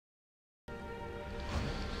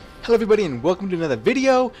Hello everybody and welcome to another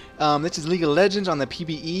video. This is League of Legends on the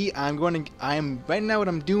PvE. Right now what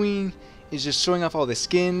I'm doing is just showing off all the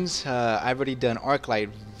skins. I've already done Arclight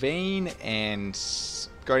Vayne and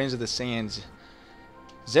Guardians of the Sands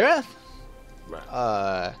Xerath.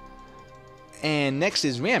 Right. And next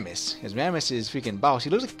is Rammus. Because Rammus is freaking boss.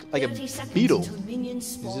 He looks like a beetle.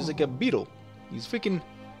 He's just like a beetle. He's freaking...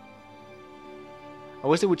 I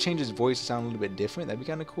wish they would change his voice to sound a little bit different. That'd be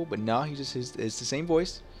kind of cool. But no, it's the same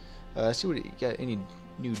voice. Let's see what you got. Any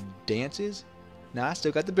new dances? Nah,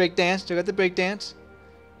 still got the break dance. Still got the break dance.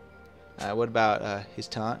 What about his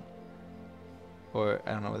taunt? Or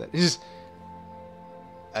I don't know what that is.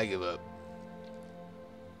 I give up.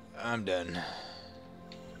 I'm done.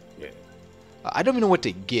 Yeah. I don't even know what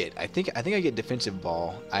to get. I think I get defensive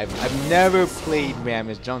ball. I've never played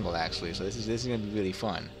Rammus jungle actually, so this is gonna be really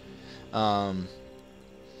fun. Yeah,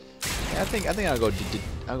 I think I'll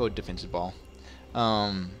go defensive ball.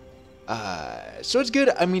 So it's good.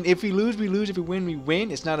 I mean, if we lose, we lose. If we win, we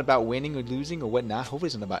win. It's not about winning or losing or whatnot. Hopefully,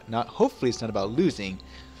 it's not about losing.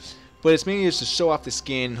 But it's mainly just to show off the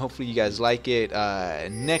skin. Hopefully, you guys like it.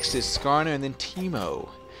 Next is Skarner and then Teemo.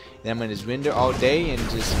 Then I'm gonna just render all day and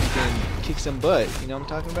just kick some butt. You know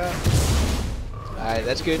what I'm talking about? Alright,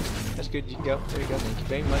 that's good. That's good. You can go. There you go. Thank you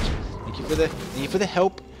very much. Thank you for the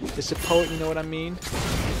help, the support. You know what I mean?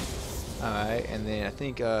 Alright, and then I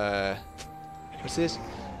think what's this?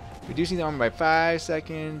 Reducing the armor by 5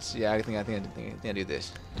 seconds. Yeah, I think I do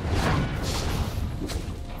this.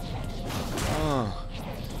 Oh.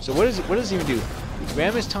 So what does it even do?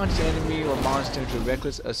 Rammus taunts the enemy or monster into a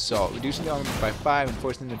reckless assault, reducing the armor by 5 and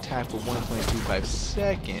forcing them to attack for 1.25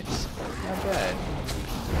 seconds. Not bad.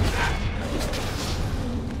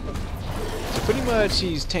 So pretty much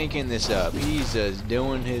he's tanking this up. He's just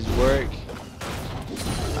doing his work.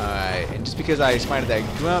 Alright, and just because I smited that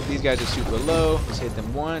grump, these guys are super low. Just hit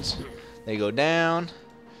them once. They go down.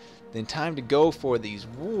 Then time to go for these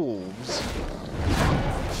wolves.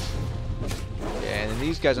 Yeah, and then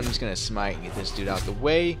these guys I'm just going to smite and get this dude out the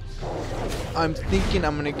way. I'm thinking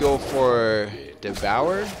I'm going to go for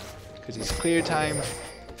Devour. Because his clear time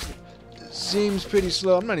seems pretty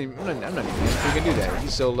slow. I'm not even we can do that.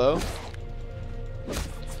 He's so low.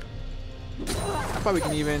 I probably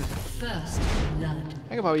can even... First blood.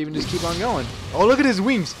 I could probably even just keep on going. Oh, look at his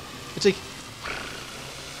wings. It's like...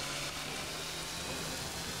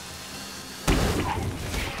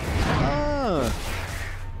 Ah,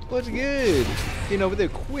 what's good? Getting over there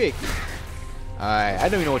quick. Alright, I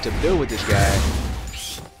don't even know what to build with this guy.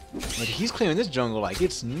 Like, he's clearing this jungle like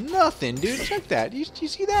it's nothing, dude. Check that. You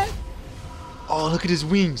see that? Oh, look at his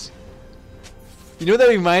wings. You know what that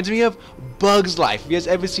reminds me of? Bug's Life. You guys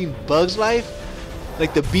ever seen Bug's Life?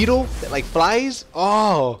 Like the beetle that like flies.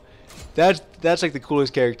 Oh, that's like the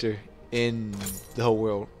coolest character in the whole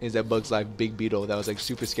world. Is that Bug's Life big beetle that was like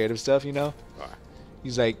super scared of stuff, you know?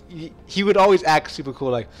 He's like he would always act super cool,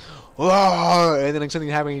 like, oh, and then like something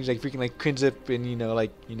happening, he's like freaking like cringe up and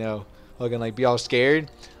fucking like be all scared.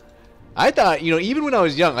 I thought, even when I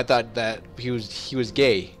was young, I thought that he was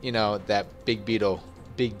gay, that big beetle,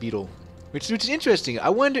 which is interesting. I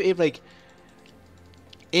wonder if like.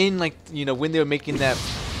 In when they were making that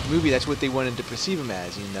movie, that's what they wanted to perceive him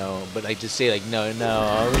as, but like just say like no,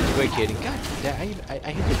 we're kidding. God, I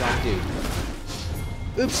hit the wrong dude.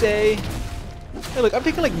 Oopsie. Hey, look, I'm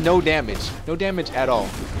taking like no damage at all.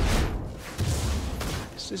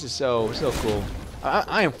 This is so cool.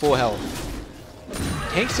 I am full health.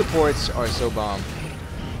 Tank supports are so bomb.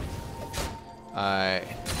 I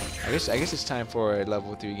guess it's time for a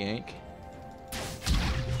level 3 gank.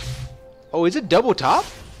 Oh, is it double top?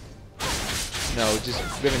 No, just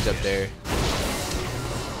Riven's up there.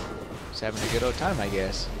 Just having a good old time, I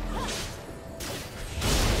guess.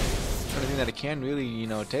 Only thing that it can really,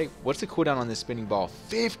 take. What's the cooldown on this spinning ball?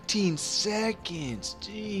 15 seconds.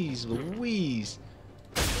 Jeez Louise.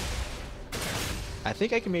 I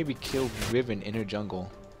think I can maybe kill Riven in her jungle.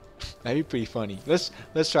 That'd be pretty funny. Let's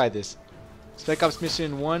try this. Spec Ops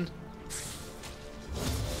Mission 1.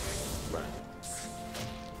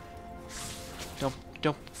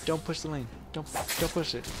 Don't push the lane. Don't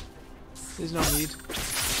push it. There's no need.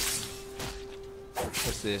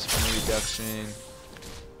 What's this? One reduction.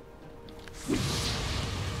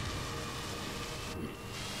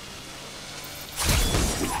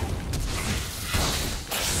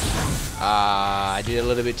 Ah, I did it a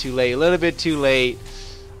little bit too late.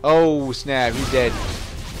 Oh snap, he's dead.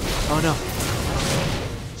 Oh no.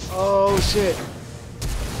 Oh shit.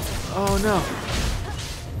 Oh no.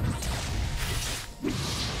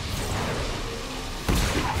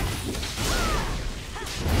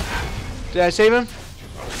 Did I save him?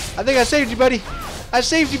 I think I saved you, buddy. I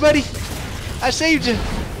saved you, buddy. I saved you.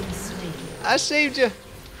 I saved you,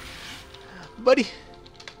 buddy.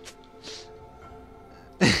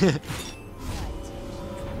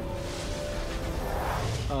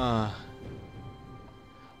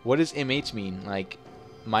 What does MH mean? Like,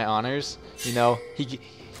 my honors? You know, he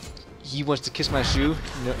wants to kiss my shoe.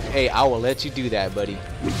 No, hey, I will let you do that, buddy.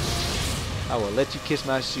 I will let you kiss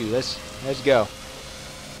my shoe. Let's go.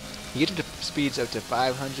 You get to speeds up to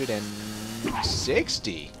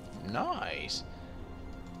 560. Nice.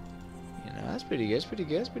 You know, that's pretty good. That's pretty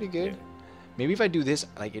good. That's pretty good. Maybe if I do this,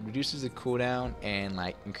 like, it reduces the cooldown and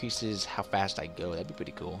like increases how fast I go. That'd be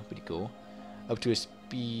pretty cool. Pretty cool. Up to a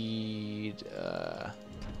speed.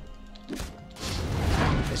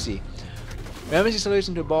 Let's see. Rammus accelerates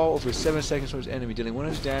into a ball over 7 seconds towards enemy, dealing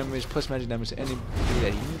 100 damage plus magic damage to enemy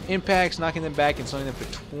that he impacts, knocking them back and slowing them for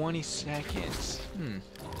 20 seconds.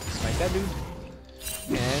 Smite that dude.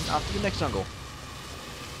 And off to the next jungle.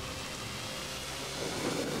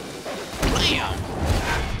 Blam!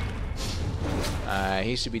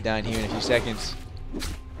 He should be down here in a few seconds.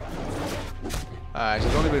 So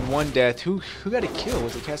there's only been one death. Who got a kill?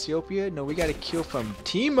 Was it Cassiopeia? No, we got a kill from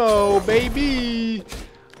Teemo, baby!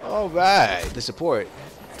 Alright, the support.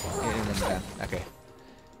 Okay.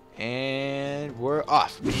 And we're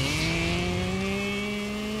off.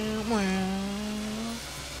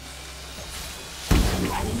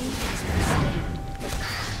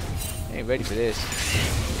 They ain't ready for this.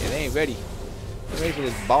 Yeah, they ain't ready. They're ready for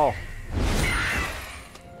this ball.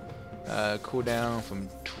 Cooldown from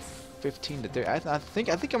 15 to 30. I think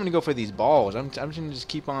I'm gonna go for these balls. I'm just gonna just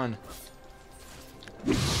keep on.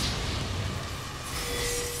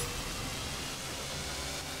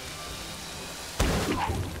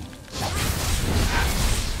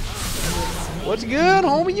 What's good,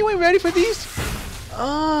 homie? You ain't ready for these?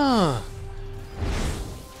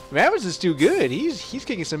 Rammus is too good. He's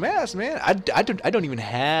kicking some ass, man. I don't even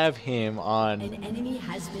have him on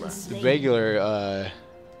the regular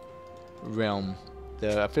realm,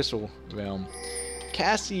 the official realm.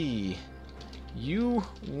 Cassie, you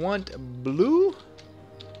want blue?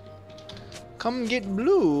 Come get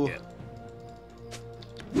blue. Yeah.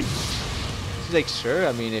 She's like, sure.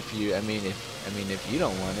 I mean, if you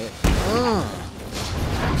don't want it.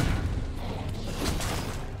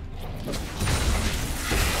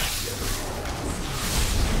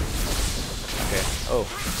 Okay. Oh,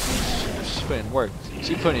 she put in work.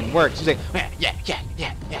 She put in work. She's like, yeah.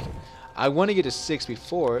 I want to get a 6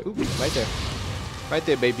 before. Ooh, right there. Right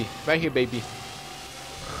there, baby. Right here, baby.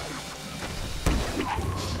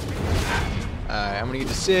 Alright, I'm gonna get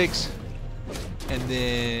to 6. And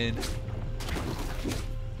then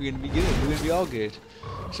we're gonna be good. We're gonna be all good.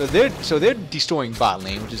 So they're destroying bot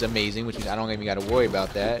lane, which is amazing, which means I don't even gotta worry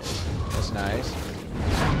about that. That's nice.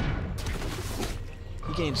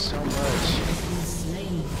 He gained so much.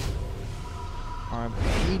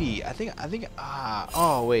 80. I think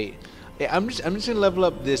oh wait. Yeah, I'm just gonna level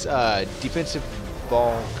up this defensive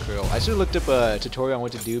ball curl. I should have looked up a tutorial on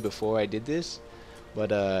what to do before I did this,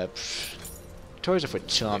 but tutorials are for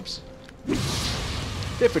chumps.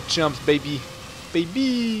 They're for chumps, baby.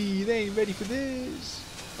 Baby, they ain't ready for this.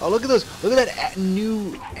 Oh, look at those! Look at that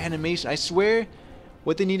new animation. I swear,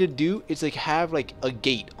 what they need to do is like have like a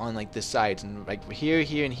gate on like the sides and like here,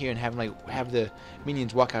 here, and here, and have the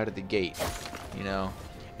minions walk out of the gate. You know.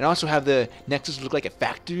 And also have the Nexus look like a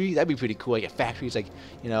factory. That'd be pretty cool. Like a factory is like,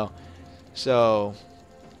 you know, so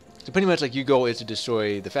pretty much like your goal is to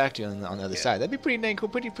destroy the factory on the other side. That'd be pretty dang cool.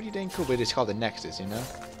 Pretty dang cool. But it's called the Nexus, you know.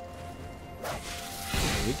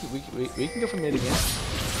 We can go from it again.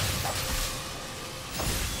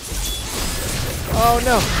 Oh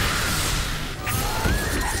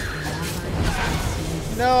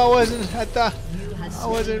no! No, I wasn't. I thought I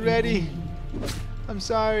wasn't ready. I'm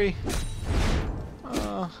sorry.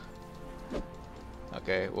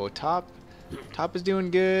 Okay, well top is doing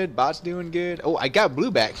good, bot's doing good. Oh, I got blue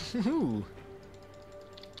back. And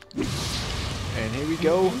here we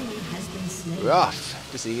go. We're off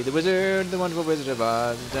to see the wizard, the wonderful Wizard of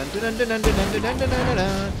Oz. Dun, dun, dun, dun, dun, dun, dun, dun, dun, dun,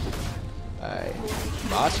 dun. Alright,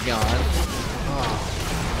 bot's gone.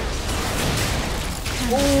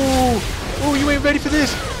 Oh, you ain't ready for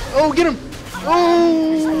this. Oh, get him.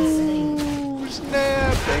 Oh,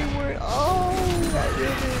 snap. They were. Oh, I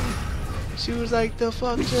didn't. She was like, the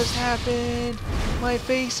fuck just happened? My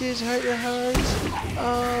face is hurt, it hurts.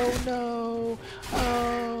 Oh no.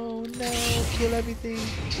 Oh no. Kill everything.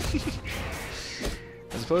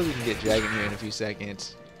 I suppose we can get Dragon here in a few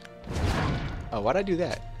seconds. Oh, why'd I do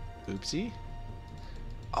that? Oopsie.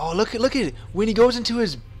 Oh, look at it. When he goes into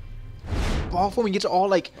his ball form, he gets all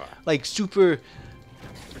like super.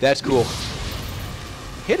 That's cool.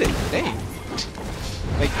 hit it. Dang.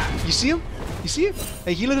 Like, you see him? You see it?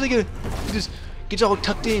 Like, he looks like he just gets all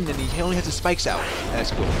tucked in and he only has his spikes out.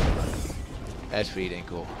 That's cool. That's pretty dang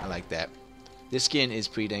cool. I like that. This skin is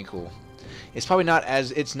pretty dang cool. It's probably not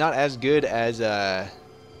as good as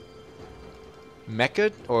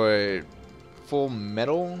Mecha or Full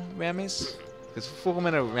Metal Rammus, because Full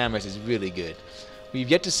Metal Rammus is really good. We've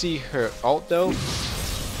yet to see her ult though.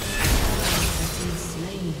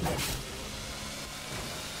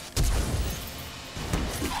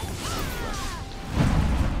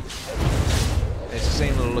 It's the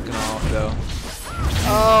same little looking off though.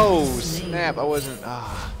 Oh snap! I wasn't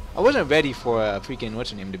ready for a freaking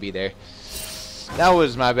what's her name to be there. That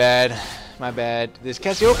was my bad. My bad. This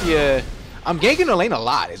Cassiopeia, I'm ganking her lane a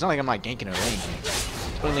lot. It's not like I'm not ganking her lane.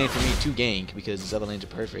 It's only lane for me to gank because this other lanes are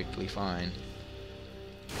perfectly fine.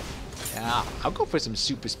 Yeah, I'll go for some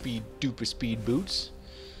super speed, duper speed boots.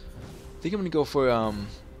 I think I'm gonna go for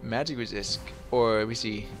magic resist, or let me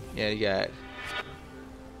see. Yeah, you got.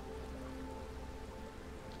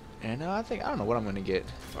 And I don't know what I'm gonna get.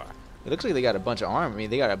 It looks like they got a bunch of armor. I mean,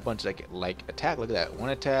 they got a bunch like attack. Look at that. 1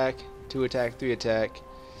 attack, 2 attack, 3 attack,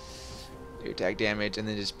 3 attack damage, and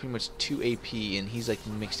then just pretty much 2 AP. And he's like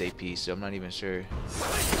mixed AP, so I'm not even sure.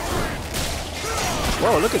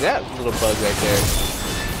 Whoa! Look at that little bug right there.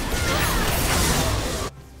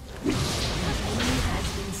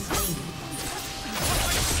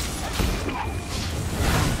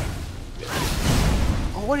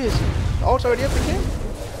 Oh, what is it? The ult's already up again?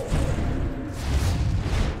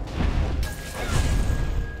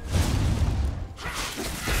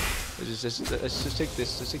 Let's just take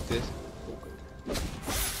this. Let's take this.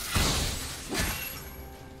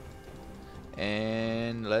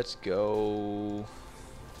 And let's go.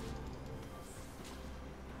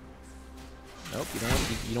 Nope, you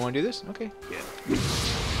don't want to do this? Okay. Yeah.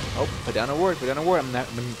 Oh, put down a ward. Put down a ward. I'm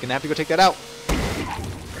gonna have to go take that out. You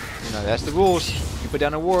know, that's the rules. You put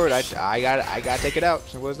down a ward, I gotta take it out.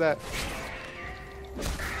 So what was that?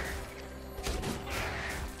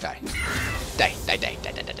 Die. Die. Die. Die.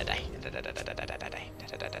 Die. Die. Die. Die.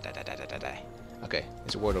 Die. Okay,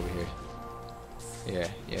 there's a ward over here. Yeah,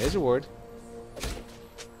 there's a ward.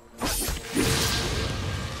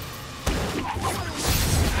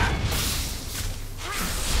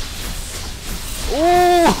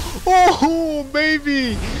 Oh,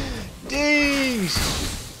 baby! Dings!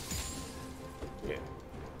 Yeah.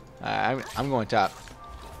 I'm going top.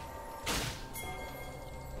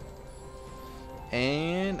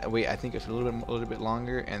 And wait, I think it's a little bit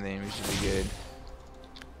longer, and then we should be good.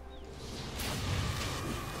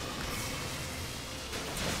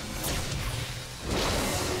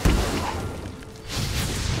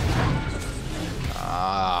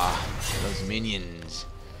 Ah, those minions,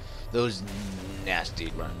 those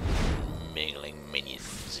nasty mingling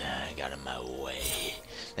minions, got in my way.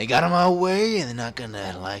 They got in my way, and they're not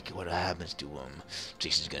gonna like what happens to them.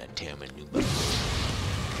 Jason's gonna tear them a new bone.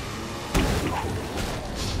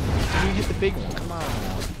 You hit the big one, come on.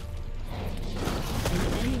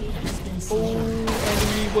 Oh,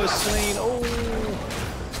 enemy was slain. Oh.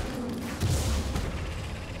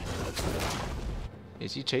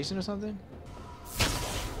 Is he chasing or something?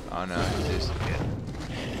 Oh no, he's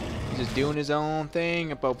just doing his own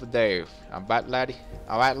thing up over there. Alright, laddie.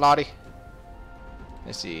 Alright, Lottie.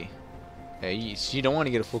 Let's see. Hey, you don't want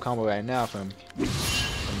to get a full combo right now from her.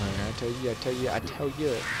 I tell you.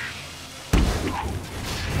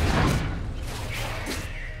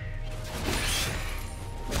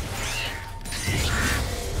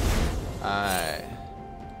 Alright.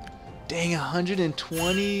 Dang,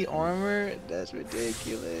 120 armor? That's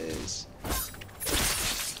ridiculous.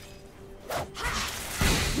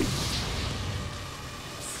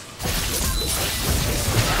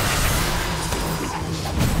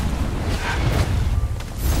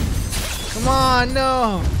 Come on,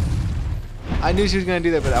 no! I knew she was gonna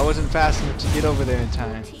do that, but I wasn't fast enough to get over there in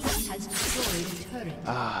time.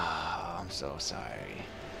 Ah, I'm so sorry.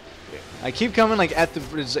 I keep coming like at the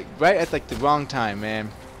right at like the wrong time, man.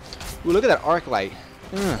 Ooh, look at that arc light.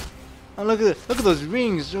 Oh, look at those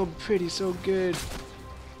rings, so pretty, so good.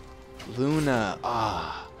 Luna,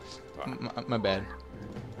 ah, my bad.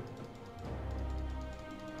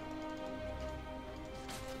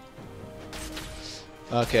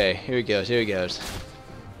 Okay, here he goes. Here he goes.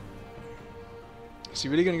 Is he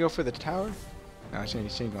really gonna go for the tower? No, she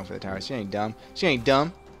ain't going for the tower. She ain't dumb. She ain't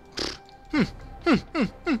dumb. Alright,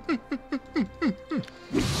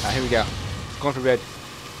 here we go. Going for red.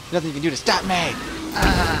 Nothing you can do to stop me.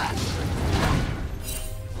 Ah.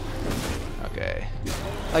 Okay.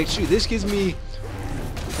 Like, shoot, this gives me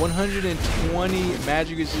 120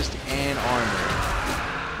 magic resist and armor.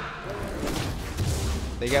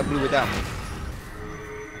 They got blue without me.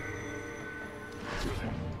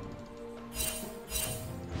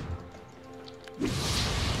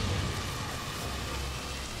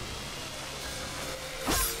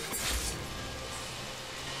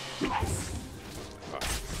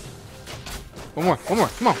 One more,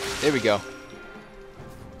 come on. There we go.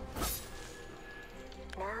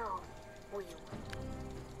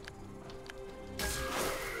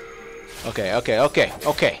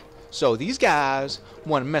 Okay. So these guys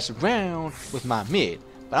want to mess around with my mid,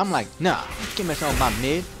 but I'm like, nah, you can't mess around with my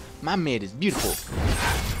mid. My mid is beautiful.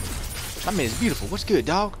 My mid is beautiful. What's good,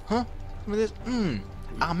 dog? Huh? Remember this?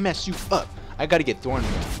 I'll mess you up. I gotta get Thorn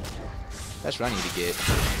Mill. That's what I need to get.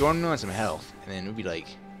 Thorn Mill and some health, and then it'll be like.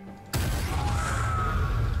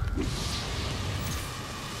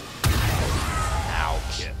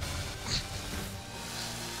 Ouch.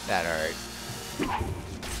 That hurt.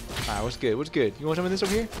 Alright, what's good? What's good? You want some of this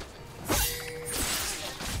over here?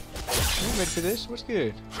 You ready for this? What's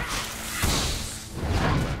good?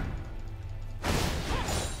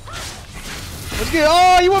 What's good?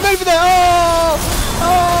 Oh, you weren't ready for that!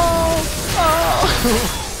 Oh!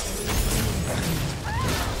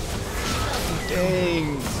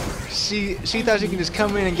 Dang. She thought she could just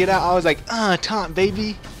come in and get out. I was like, taunt,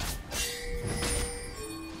 baby.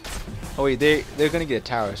 Oh wait, they're gonna get a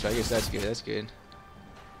tower, so I guess that's good. That's good.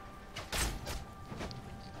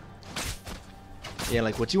 Yeah,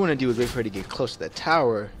 like what you want to do is wait for her to get close to that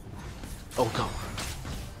tower. Oh, go.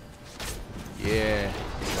 Yeah.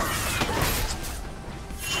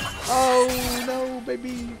 Oh no,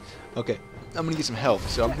 baby. Okay, I'm gonna get some health.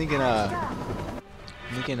 So I'm thinking, I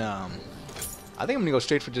think I'm gonna go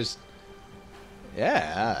straight for just.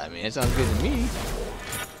 Yeah, I mean it sounds good to me.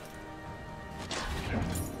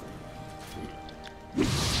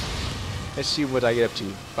 Let's see what I get up to.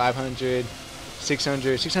 500,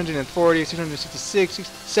 600, 640, 666,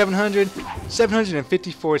 700,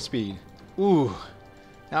 754 speed. Ooh.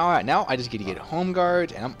 Alright, now I just get to get home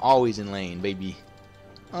guard, and I'm always in lane, baby.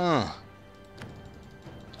 And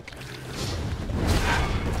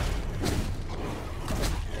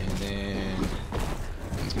then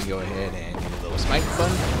I'm just gonna go ahead and get a little smite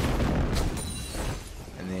button.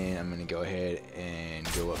 And then I'm gonna go ahead and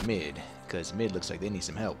go up mid, because mid looks like they need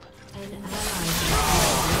some help.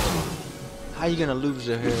 How you gonna lose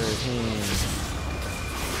to her hand?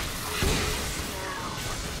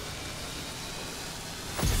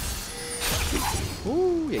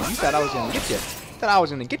 Ooh, yeah, you thought I was gonna get you. Thought I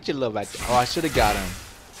was gonna get your love right there. Oh, I should have got him.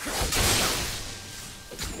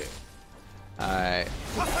 Alright.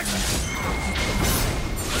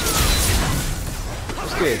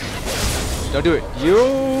 That's good. Don't do it.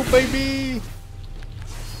 You, baby!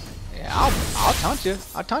 Yeah, I'll taunt you.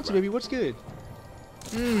 I'll taunt you, baby. What's good?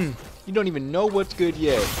 You don't even know what's good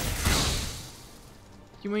yet.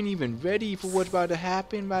 You ain't even ready for what's about to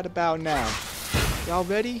happen right about now. Y'all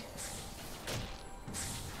ready?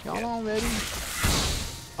 Y'all all ready?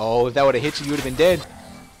 Oh, if that would have hit you, you would have been dead.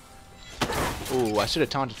 Ooh, I should have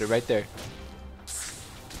taunted her right there.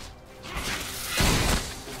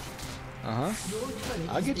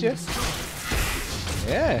 I'll get you.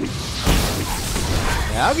 Yeah.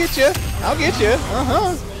 Yeah, I'll get you. I'll get you.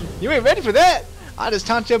 You ain't ready for that. I'll just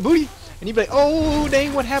taunt your booty. And you'd be like, oh,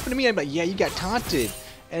 dang, what happened to me? I'd be like, yeah, you got taunted.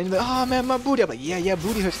 And you'd be like, oh, man, my booty. I'm like, yeah,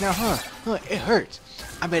 booty hurts now, huh? It hurts.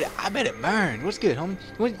 I bet it burned. What's good, homie?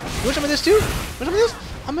 You want some of this, too? Want some of this?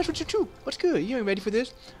 I'll mess with you, too. What's good? You ain't ready for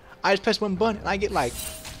this? I just press one button, and I get, like,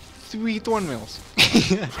 3 thorn mills.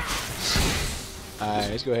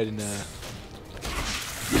 Alright, let's go ahead and,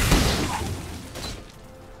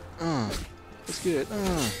 what's good?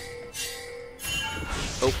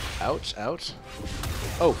 Oh, ouch, ouch.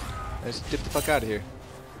 Oh, let's dip the fuck out of here.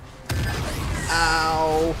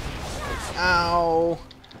 Ow. Ow.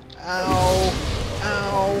 Ow.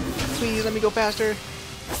 Ow. Please let me go faster.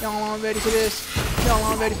 Y'all aren't ready for this. Y'all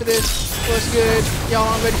aren't ready for this. What's good? Y'all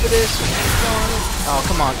aren't ready for this. Oh,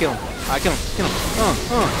 come on, kill him. Alright, kill him. Kill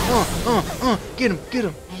him. Get him. Get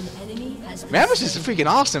him. Rammus is freaking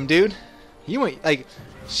awesome, dude. He went, like,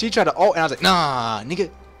 she tried to ult, and I was like, nah,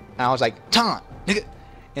 nigga. And I was like, taunt, nigga. And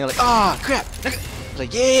they're like, ah, oh, crap, nigga. I was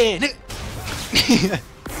like, yeah, nigga.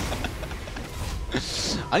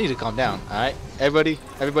 I need to calm down, alright? Everybody,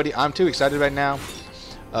 I'm too excited right now.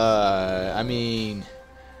 I mean,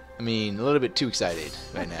 a little bit too excited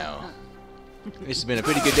right now. This has been a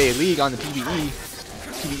pretty good day of League on the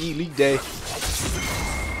PvE League day.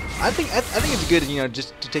 I think it's good, you know,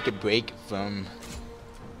 just to take a break from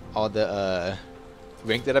all the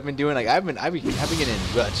rank that I've been doing. Like I've been getting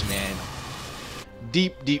in ruts, man.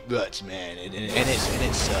 Deep ruts, man, and it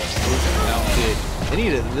sucks. It's not good. They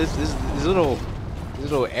need this This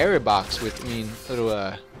little error box with,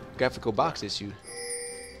 little graphical box issue.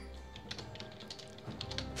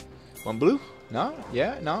 One blue? No?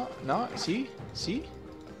 Yeah? No? No? See? See?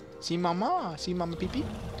 See mama? See mama pee pee?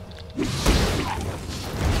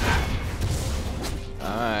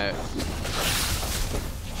 Alright.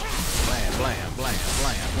 Blam, blam, blam,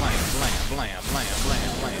 blam, blam, blam, blam, blam, blam,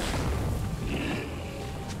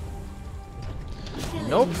 blam.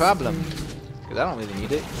 No problem. Because I don't really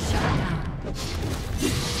need it.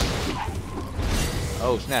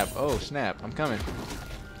 Oh snap, oh snap, I'm coming.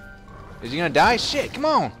 Is he gonna die? Shit, come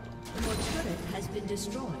on! Your turret has been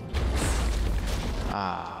destroyed.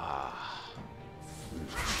 Ah.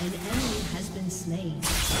 An enemy has been slain.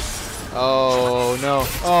 Oh no,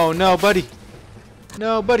 oh no, buddy.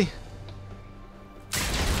 No, buddy.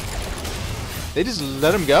 They just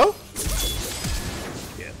let him go?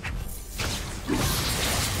 Yeah.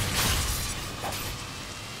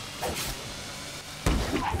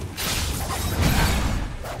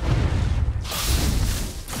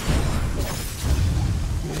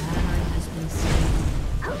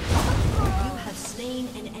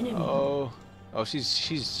 Oh,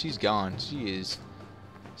 she's gone. She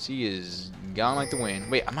is gone like the wind.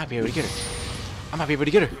 Wait, I might be able to get her. I might be able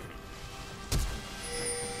to get her.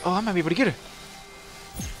 Oh, I might be able to get her.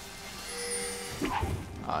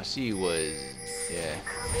 Oh, she was, yeah.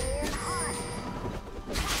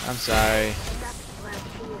 I'm sorry.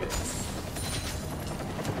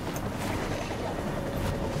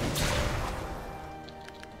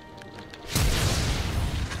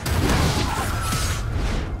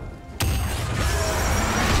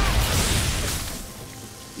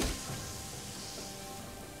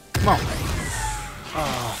 Come on.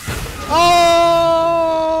 Oh.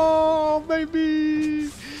 Oh,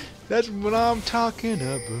 baby. That's what I'm talking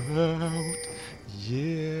about.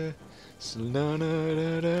 Yeah.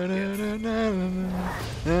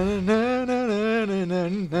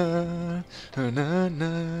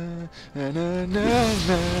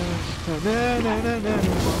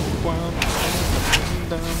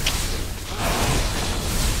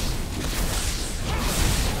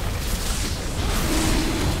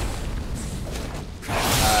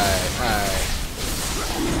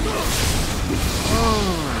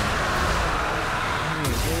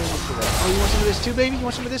 Oh, you want some of this too, baby? You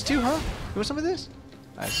want some of this too, huh? You want some of this?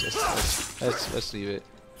 Let's leave it.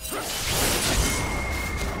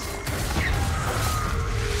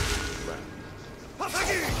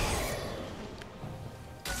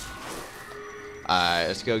 Alright,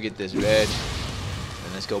 let's go get this red.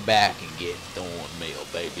 And let's go back and get thorn meal,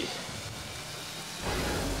 baby.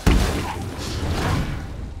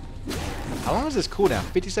 How long is this cooldown?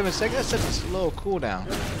 57 seconds? That's such a slow cooldown.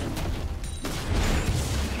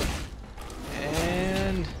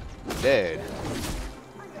 And dead.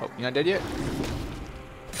 Oh, you're not dead yet?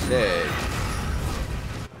 Dead.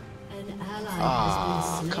 An ally Ah,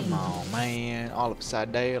 has been slain. come on, man. All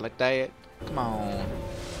upside down like that. Come on.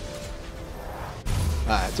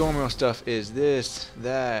 Alright, thorn meal stuff is this,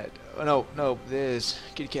 that. Oh, no, this.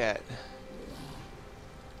 Kitty cat.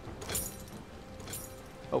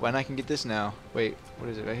 Oh, and I can get this now. Wait, what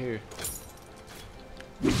is it right here?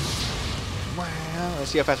 Wow, let's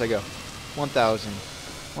see how fast I go. 1,000.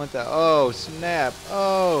 1,000. Oh, snap.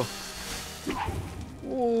 Oh.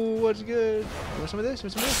 Ooh, what's good? You want some of this? You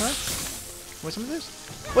want some of this, huh? You want some of this?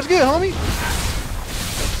 What's good, homie?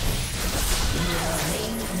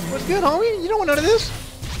 What's good, homie? You don't want none of this?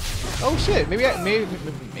 Oh shit. Maybe I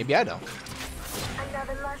don't.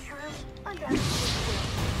 Another mushroom. Another.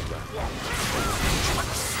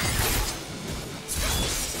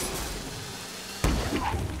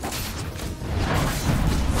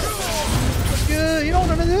 What's good? You don't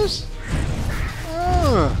want none of this?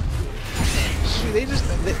 Oh.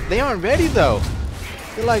 Shoot, they aren't ready though.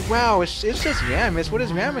 They're like, wow, it's just Rammus. What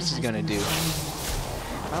is Rammus is gonna do?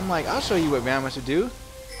 I'm like, I'll show you what Rammus would do.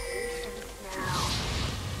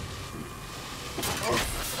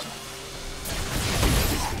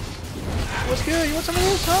 What's good? You want some of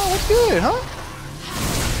this? Huh? What's good, huh?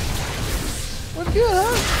 What's good,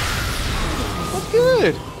 huh? What's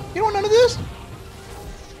good? You don't want none of this?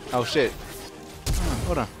 Oh shit.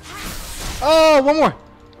 Hold on. Oh, one more.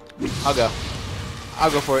 I'll go.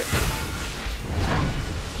 I'll go for it.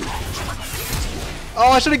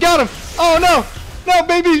 Oh, I should have got him. Oh no. No,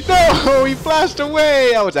 baby. No. He flashed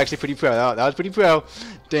away. That was actually pretty pro. That was pretty pro.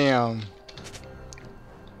 Damn.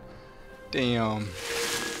 Damn.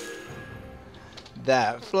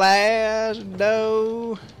 That flash,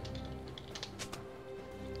 no.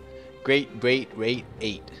 Great bait, rate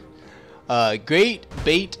 8. Great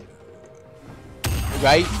bait,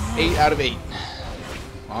 right? 8 out of 8.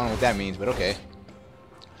 I don't know what that means, but okay.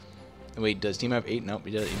 Wait, does team have 8? Nope,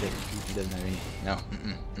 he doesn't have any. No.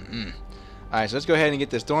 Alright, so let's go ahead and get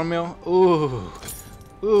this Thornmail. Ooh.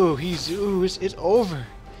 Ooh, it's over.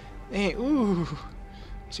 Hey, ooh.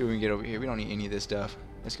 Let's see what we can get over here. We don't need any of this stuff.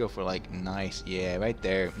 Let's go for like nice. Yeah, right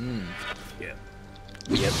there. Yeah.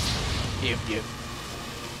 Yep.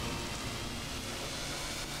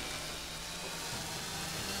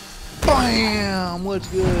 Bam! What's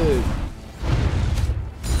good?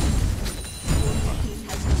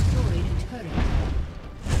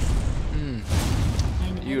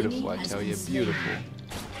 Beautiful, I tell you, beautiful.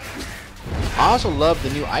 I also love the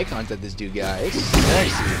new icons that this dude got. It's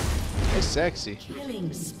sexy. It's sexy.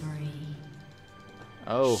 Killing spree.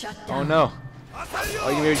 Oh, Shut oh down. no. Oh,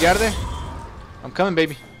 you ready to get out of there? I'm coming,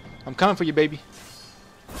 baby. I'm coming for you, baby.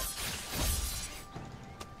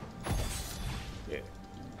 Yeah.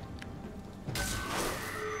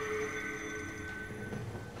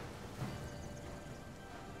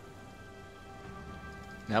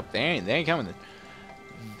 Nope, they ain't coming.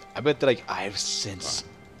 I bet they're like, I've sensed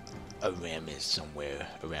a Rammus somewhere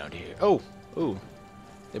around here. Oh, ooh,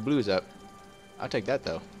 the blue is up. I'll take that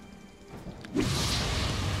though.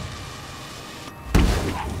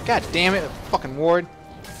 God damn it, fucking ward.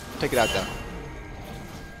 Take it out though.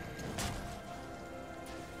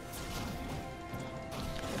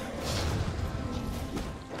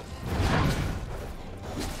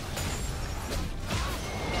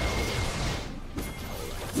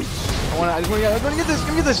 I just want to get this.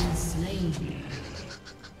 Give me this. Slain.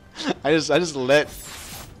 I just let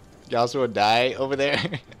Yasuo die over there.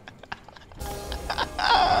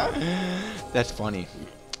 That's funny.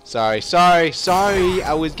 Sorry.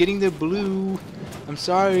 I was getting the blue. I'm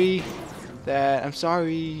sorry. I'm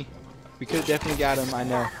sorry. We could have definitely got him. I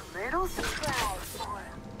know. A little surprise for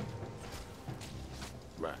him.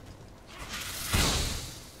 Right.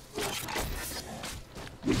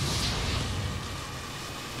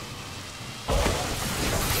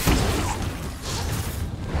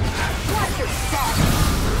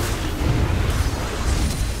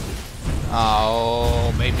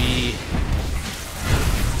 Oh, maybe.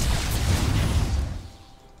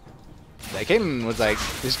 That Caitlyn was like,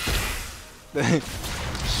 this.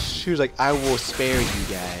 She was like, I will spare you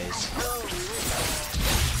guys.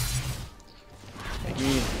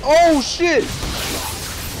 Oh shit!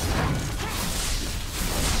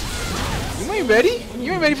 You ain't ready?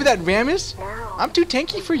 You ain't ready for that Rammus? I'm too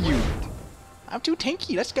tanky for you. I'm too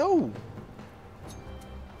tanky. Let's go.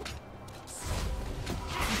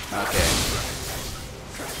 Okay.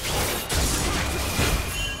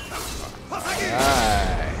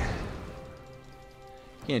 Alright.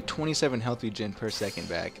 Getting 27 health regen per second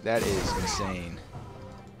back. That is insane.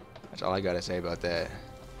 That's all I gotta say about that.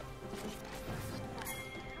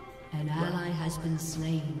 An ally has been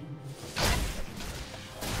slain.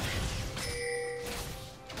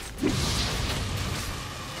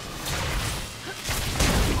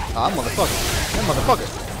 Oh, that motherfucker. That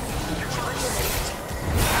motherfucker.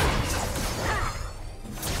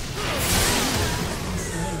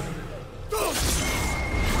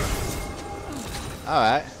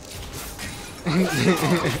 Alright.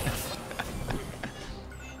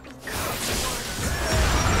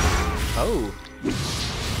 Oh.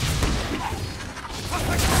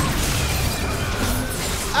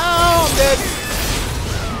 Oh, I'm dead.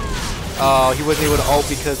 Oh, he wasn't able to ult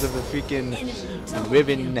because of the freaking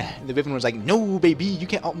Riven. The Riven was like, no, baby, you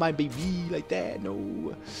can't ult my baby like that.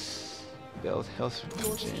 No. Health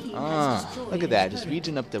regen. Look at that. Just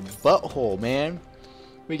regen up the butthole, man.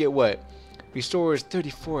 We get what? Restores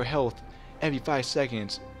 34 health every 5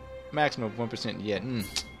 seconds. Maximum of 1% yet.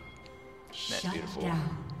 That's beautiful.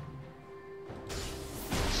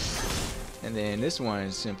 And then this one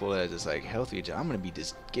is simple as it's like health regen. I'm gonna be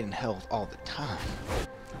just getting health all the time.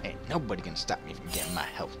 Ain't nobody can stop me from getting my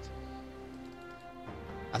health.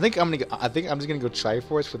 I think I'm just gonna go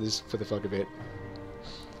Triforce for the fuck of it.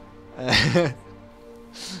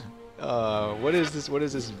 What is this? What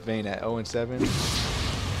is this vein at? 0 and 7.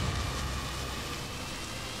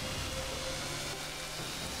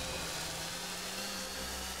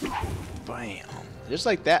 Bam! Just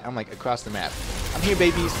like that, I'm like across the map. I'm here,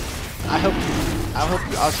 babies. I'll help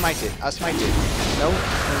you. I'll smite it. I'll smite it. No? No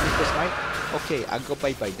need for smite? Okay, I'll go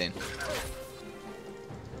bite then.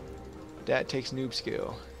 That takes noob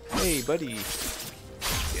skill. Hey, buddy.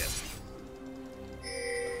 Yeah.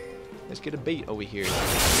 Let's get a bait over here.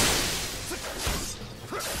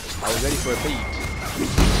 I was ready for a bait.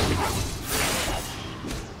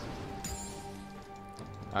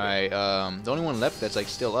 Alright, the only one left that's like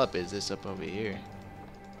still up is this up over here.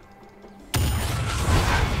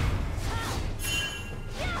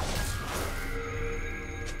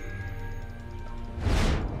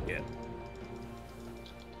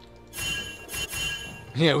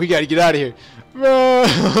 Yeah, we gotta get out of here.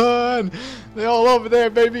 Run! They're all over there,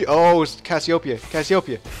 baby. Oh, it's Cassiopeia.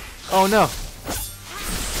 Cassiopeia. Oh no.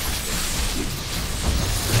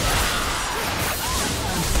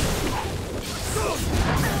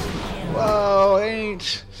 Whoa,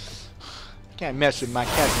 ain't. Can't mess with my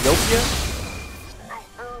Cassiopeia. I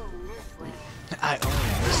own this one. I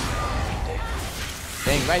own this.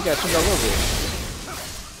 Dang right, you gotta swing all over it.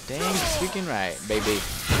 Dang freaking right, baby.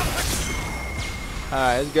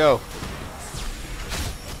 Alright, let's go.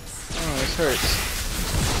 Oh, this hurts.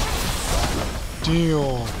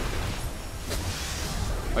 Damn.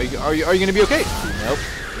 Are you gonna be okay? Nope,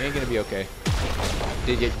 you ain't gonna be okay.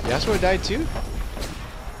 Did Yasuo die too?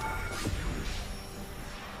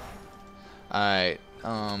 Alright,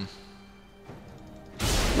 oh,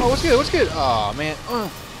 what's good? What's good? Oh man.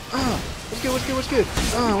 What's good? What's good? What's good?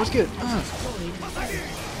 What's good?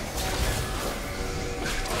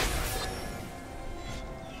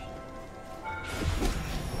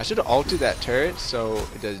 I should have ulted that turret so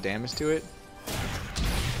it does damage to it.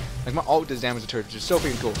 Like my ult does damage to turret, which is so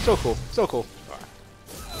freaking cool. So cool. So cool.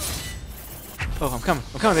 Oh, I'm coming.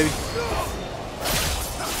 I'm coming, baby.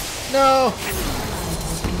 No!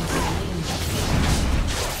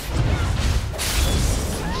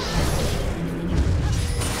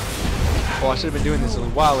 Oh, I should have been doing this a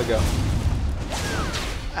while ago.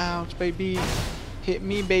 Ouch, baby. Hit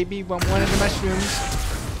me, baby. One of the mushrooms.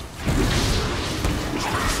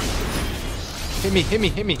 Hit me, hit me,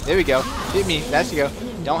 hit me. There we go. Hit me. That's the go.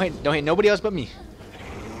 Don't hit nobody else but me.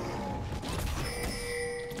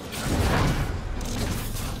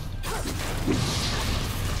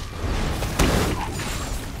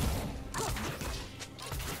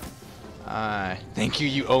 Thank you,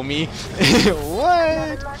 you owe me.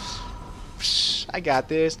 What? I got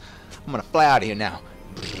this. I'm gonna fly out of here now.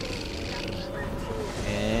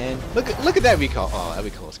 And look at that recall. Oh, that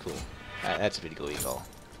recall is cool. That's a pretty cool recall.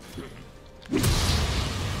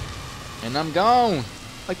 And I'm gone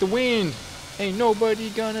like the wind. Ain't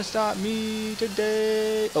nobody gonna stop me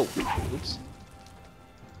today. Oh, oops.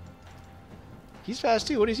 He's fast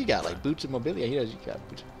too. What does he got? Like boots of mobility? Yeah, he does. He got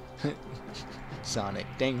boots. Sonic.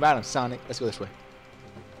 Dang right, I'm Sonic. Let's go this way.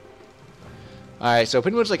 Alright, so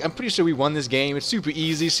pretty much like I'm pretty sure we won this game. It's super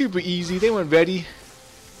easy, super easy. They weren't ready.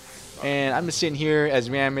 And I'm just sitting here as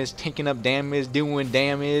Rammus, taking up damage, doing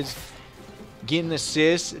damage, getting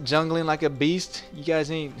assists, jungling like a beast. You guys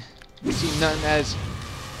ain't seen nothing as.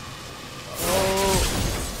 Oh,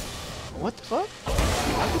 what the fuck?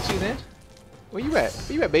 I'll get you then. Where you at?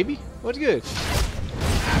 Where you at, baby? What's good?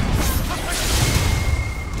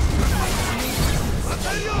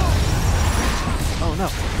 Oh no.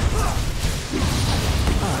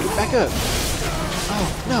 Oh, back up. Oh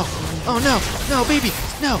no. Oh no. No, baby.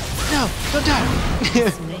 No. No. Don't die.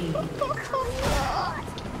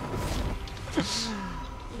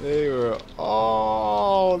 They were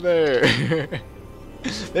all there.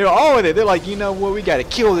 They were all there. They're like, you know what? We gotta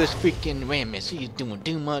kill this freaking Rammus. He's doing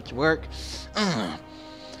too much work.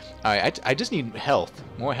 Alright, I just need health.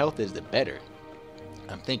 More health is the better.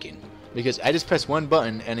 I'm thinking. Because I just press one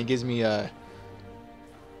button and it gives me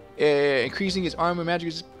increasing his armor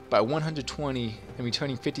magic by 120 and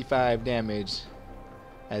returning 55 damage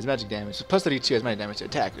as magic damage. Plus 32 as magic damage to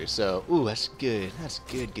attackers. So, ooh, that's good. That's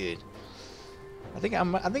good. I think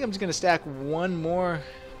I'm just gonna stack one more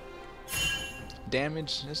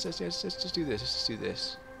damage. Let's just do this. Let's just do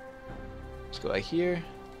this. Let's go right here.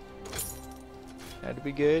 That'd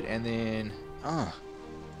be good. And then, Yeah.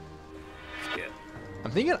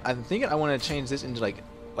 I'm thinking I want to change this into like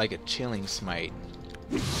a chilling smite.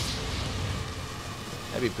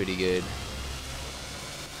 That'd be pretty good.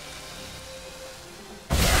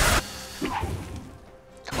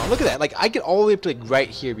 Come on, look at that. Like I get all the way up to like right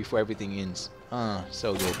here before everything ends.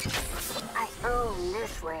 So good. I own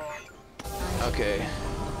this land. Okay.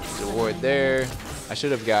 There's a ward there. I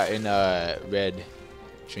should have gotten red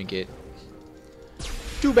trinket.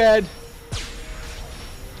 Too bad.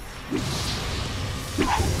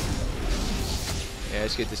 Yeah,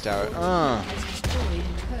 let's get this tower.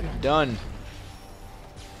 Done.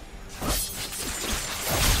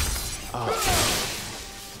 Oh.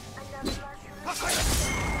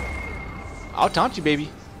 I'll taunt you, baby.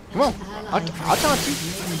 Come on. I'll taunt you.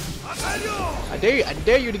 I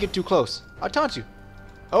dare you to get too close. I'll taunt you.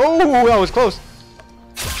 Oh, that was close.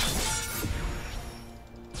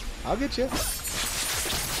 I'll get you.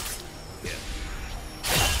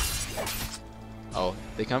 Oh,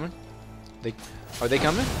 they coming? Are they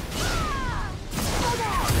coming?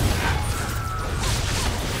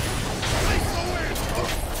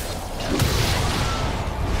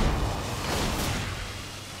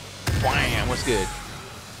 Wham! What's good?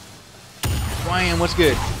 Wham, what's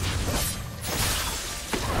good?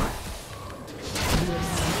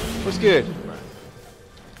 What's good?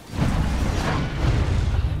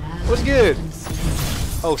 What's good?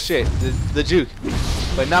 Oh shit, the juke.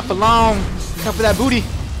 But not for long. Come for that booty.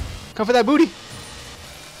 Come for that booty.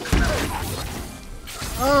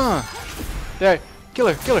 There. Kill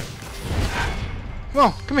her, kill her. Come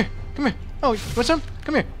on, come here, come here. Oh, you want some?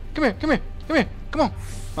 Come here, come here, come here, come here, come on.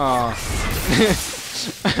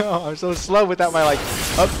 Oh, I'm so slow without my ouch.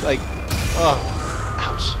 Want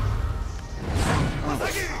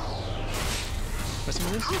some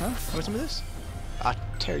of this? Huh? Want some of this? I'll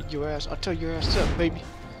tear your ass. I'll tear your ass up, baby.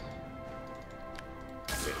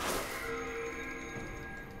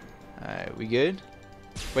 Alright, we good?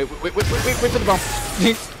 Wait for the bomb.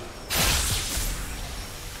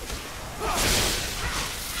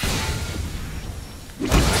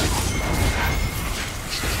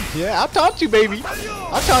 Yeah, I taught you, baby.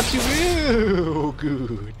 I taught you real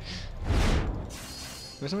good.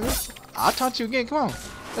 Want some of this? I'll taunt you again. Come on,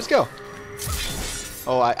 let's go.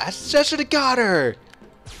 Oh, I should have got her.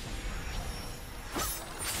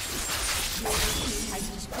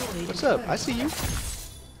 What's up? I see you.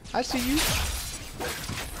 I see you.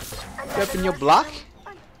 You up in your block?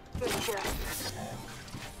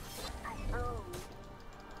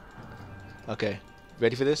 Okay,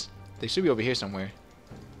 ready for this? They should be over here somewhere.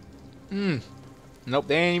 Nope,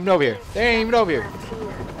 they ain't even over here. They ain't even over here.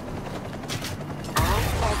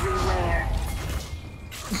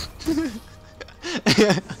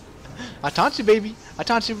 I taunt you, baby. I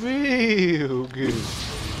taunt you real good.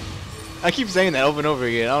 I keep saying that over and over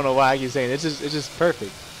again. I don't know why I keep saying it. It's just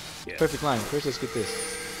perfect. Yeah. Perfect line. First, let's get this.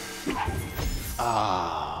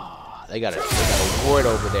 Ah, they got a ward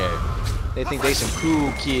over there. They think they some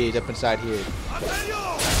cool kids up inside here.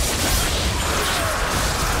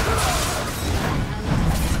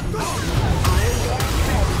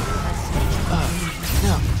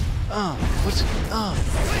 What's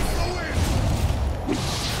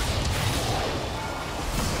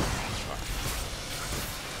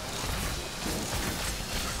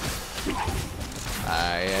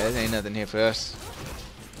yeah, there ain't nothing here for us.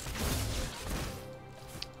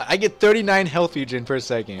 I get 39 health regen per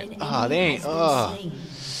second. They ain't.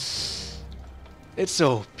 It's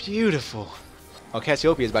so beautiful. Oh,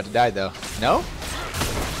 Cassiopeia is about to die though. No?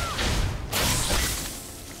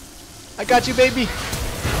 I got you, baby.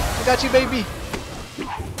 I got you, baby.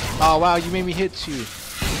 Oh wow, you made me hit you.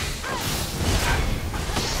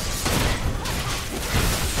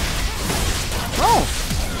 Oh,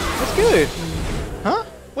 that's good. Huh?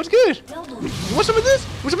 What's good? You want some of this?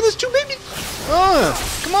 Want some of this too, baby?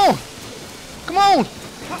 Come on. Come on.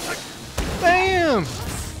 Bam.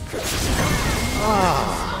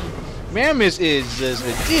 Rammus is just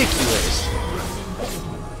ridiculous.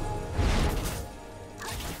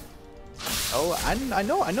 Oh, I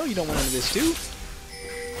know you don't want none of this too.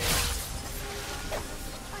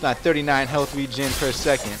 Not 39 health regen per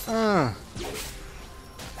second.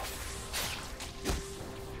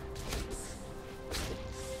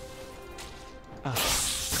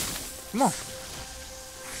 Come on.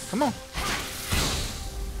 Come on.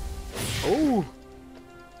 Oh.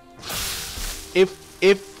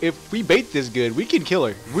 If we bait this good, we can kill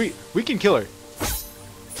her. We can kill her.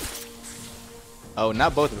 Oh,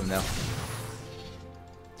 not both of them though.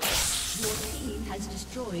 Your team has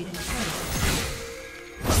destroyed a turret.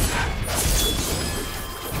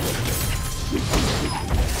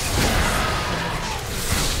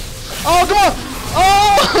 Oh, come on! Oh!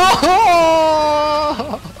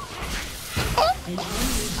 An enemy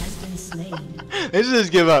has been slain. Let's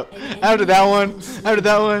just give up. After that one. Your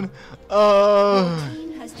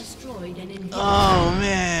team has destroyed an inhibitor. Oh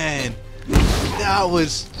man, that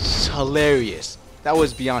was hilarious. That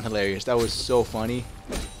was beyond hilarious. That was so funny.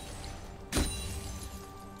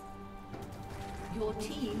 Your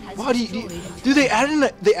team has Wow, destroyed dude, they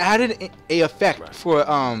added a effect for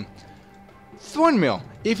Thornmill.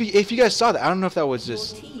 If you guys saw that, I don't know if that was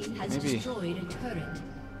just Your team has maybe. destroyed a turret.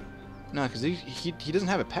 No, because he doesn't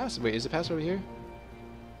have a pass. Wait, is it pass over here?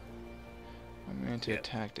 I'm to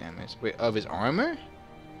attack damage. Wait, of his armor?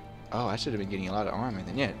 Oh, I should have been getting a lot of armor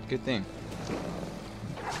then. Yeah, good thing.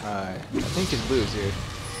 I think his blue's here.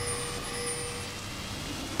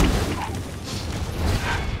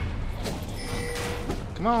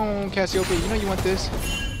 Come on, Cassiopeia. You know you want this.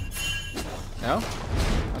 No?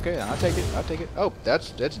 Okay, I'll take it. I'll take it. Oh,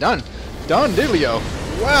 that's done. Done, diddlio.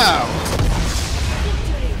 Wow.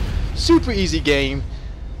 Super easy game.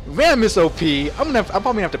 Rammus OP. I'll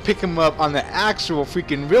probably have to pick him up on the actual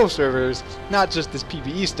freaking real servers, not just this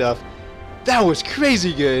PvE stuff. That was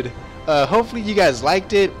crazy good. Hopefully you guys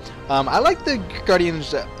liked it. I like the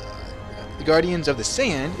Guardians of the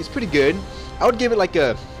Sand. It's pretty good. I would give it like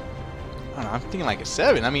a, I don't know, I'm thinking like a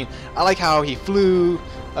 7. I mean, I like how he flew.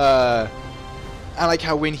 I like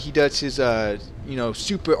how when he does his you know,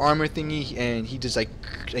 super armor thingy, and he just like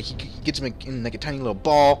he gets him in like a tiny little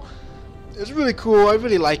ball. It's really cool. I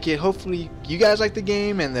really like it. Hopefully you guys like the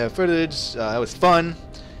game and the footage. It was fun.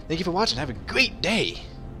 Thank you for watching. Have a great day.